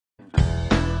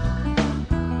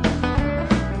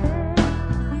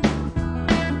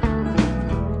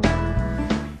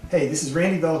Hey, this is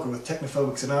Randy Velker with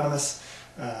Technophobics Anonymous.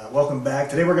 Welcome back.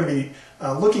 Today we're going to be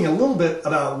looking a little bit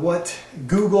about what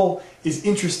Google is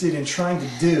interested in trying to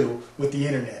do with the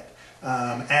internet.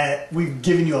 We've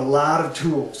given you a lot of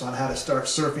tools on how to start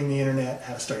surfing the internet,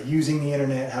 how to start using the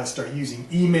internet, how to start using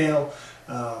email.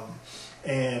 Let's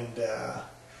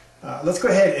go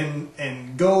ahead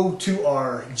and go to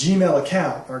our Gmail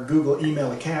account, our Google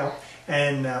email account,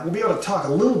 and we'll be able to talk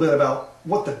a little bit about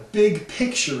what the big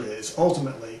picture is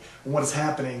ultimately, and what is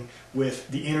happening with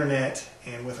the internet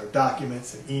and with our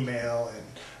documents and email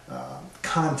and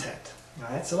content. All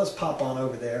right, so let's pop on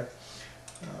over there.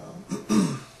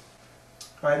 All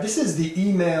right, this is the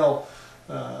email,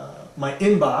 my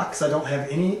inbox. I don't have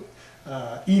any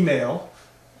email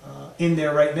in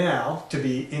there right now to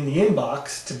be in the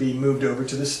inbox to be moved over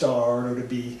to the Star or to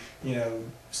be,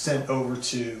 sent over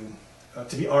to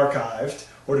be archived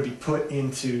or to be put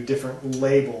into different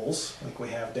labels like we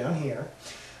have down here.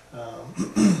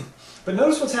 But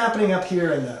notice what's happening up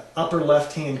here in the upper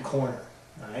left-hand corner.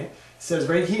 All right? It says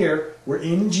right here, we're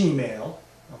in Gmail.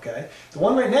 Okay? The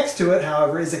one right next to it,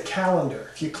 however, is a calendar.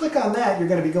 If you click on that, you're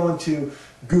going to be going to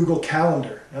Google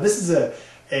Calendar. Now this is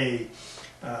a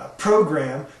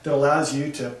program that allows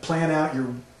you to plan out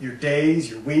your days,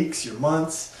 your weeks, your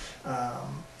months,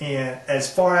 and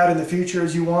as far out in the future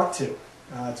as you want to.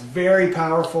 It's very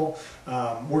powerful.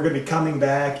 We're going to be coming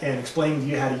back and explaining to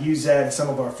you how to use that in some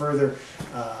of our further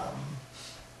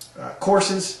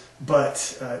courses,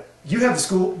 but you have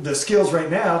the skills right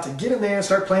now to get in there and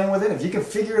start playing with it. If you can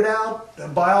figure it out,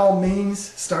 by all means,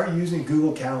 start using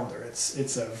Google Calendar.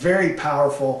 It's a very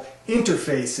powerful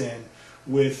interface in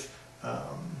with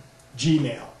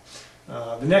Gmail.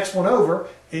 The next one over,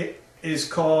 it's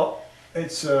called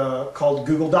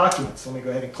Google Documents. Let me go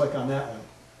ahead and click on that one.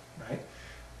 Right?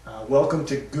 Welcome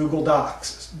to Google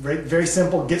Docs. Very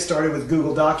simple. Get started with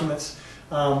Google Documents.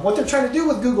 What they're trying to do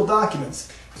with Google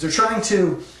Documents is they're trying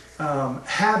to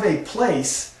have a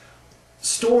place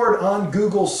stored on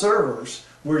Google servers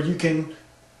where you can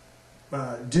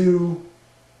do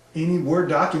any Word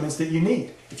documents that you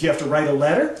need. If you have to write a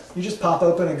letter, you just pop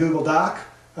open a Google Doc,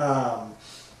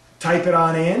 type it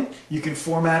on in. You can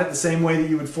format it the same way that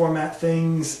you would format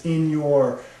things in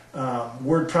your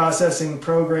word processing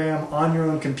program on your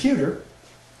own computer,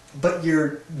 but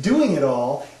you're doing it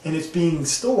all and it's being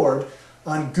stored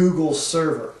on Google's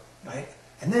server, right?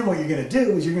 And then what you're going to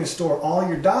do is you're going to store all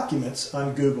your documents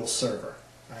on Google's server,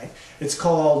 right? It's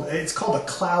called a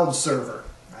cloud server,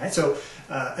 right? So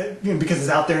because it's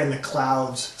out there in the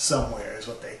clouds somewhere is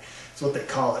what they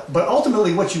call it. But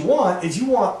ultimately what you want is you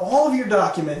want all of your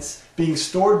documents being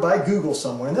stored by Google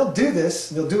somewhere, and they'll do this,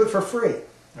 they'll do it for free.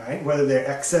 Right? Whether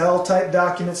they're Excel type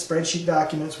documents, spreadsheet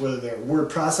documents, whether they're word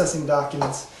processing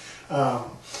documents,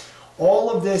 all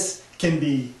of this can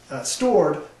be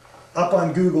stored up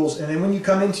on Google's, and then when you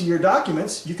come into your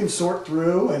documents, you can sort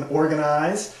through and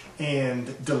organize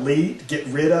and delete, get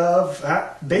rid of.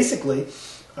 Basically,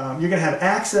 you're going to have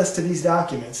access to these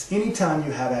documents anytime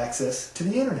you have access to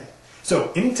the internet.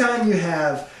 So anytime you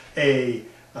have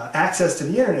access to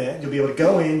the internet, you'll be able to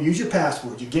go in, use your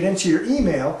password, you get into your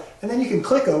email, and then you can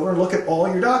click over and look at all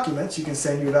your documents. You can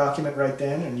send your document right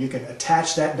then, and you can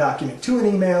attach that document to an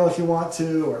email if you want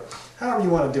to, or however you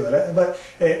want to do it. But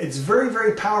it's very,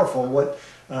 very powerful what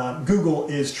Google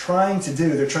is trying to do.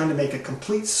 They're trying to make a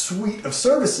complete suite of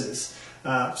services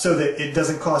so that it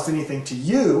doesn't cost anything to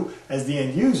you as the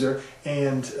end user,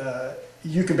 and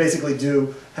you can basically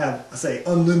have, say,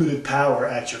 unlimited power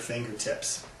at your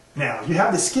fingertips. Now, you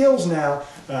have the skills now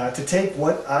to take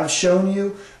what I've shown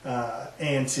you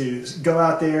and to go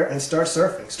out there and start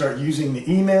surfing. Start using the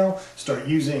email, start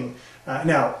using...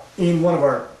 now, in one of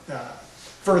our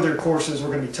further courses, we're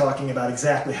going to be talking about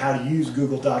exactly how to use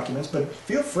Google Documents, but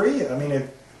feel free. I mean,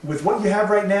 with what you have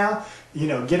right now,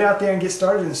 get out there and get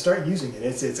started and start using it.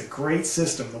 It's a great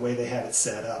system the way they have it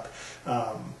set up.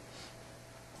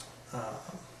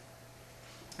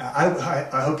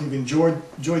 I hope you've enjoyed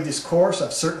this course.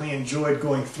 I've certainly enjoyed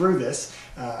going through this,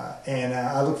 and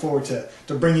I look forward to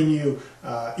bringing you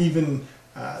even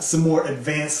some more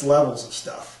advanced levels of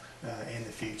stuff in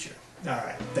the future. All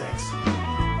right, thanks.